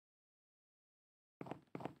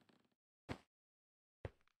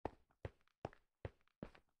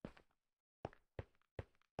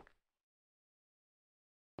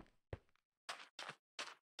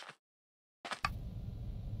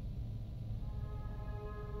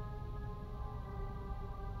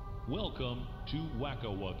Welcome to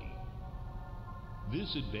Whack-A-Wuggy.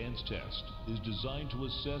 This advanced test is designed to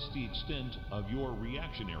assess the extent of your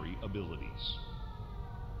reactionary abilities.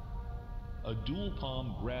 A dual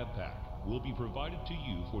palm grab pack will be provided to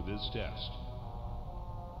you for this test.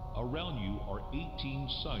 Around you are 18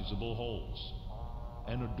 sizable holes.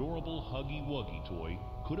 An adorable Huggy Wuggy toy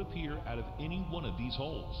could appear out of any one of these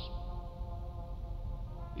holes.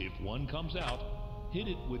 If one comes out, hit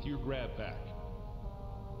it with your grab pack.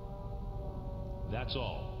 That's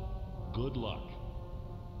all. Good luck.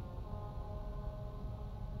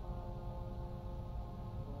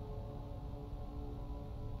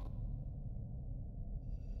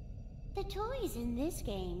 The toys in this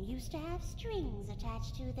game used to have strings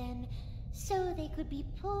attached to them so they could be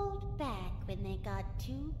pulled back when they got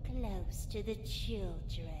too close to the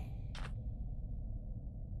children.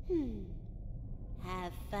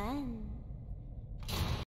 Have fun.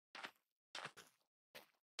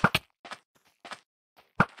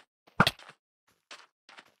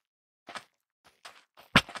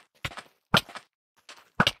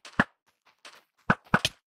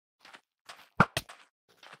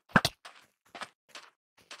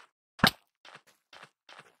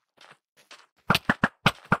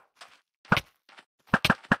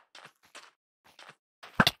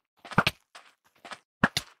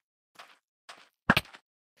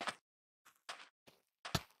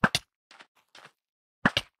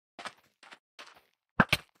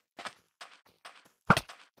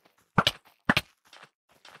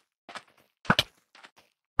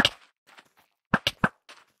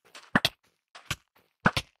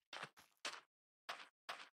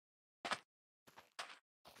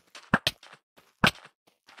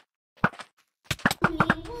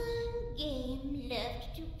 Only one game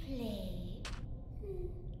left to play.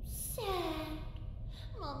 Sad.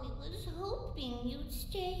 Mommy was hoping you'd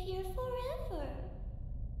stay here forever.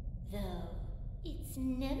 Though, it's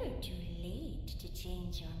never too late to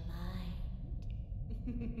change your mind.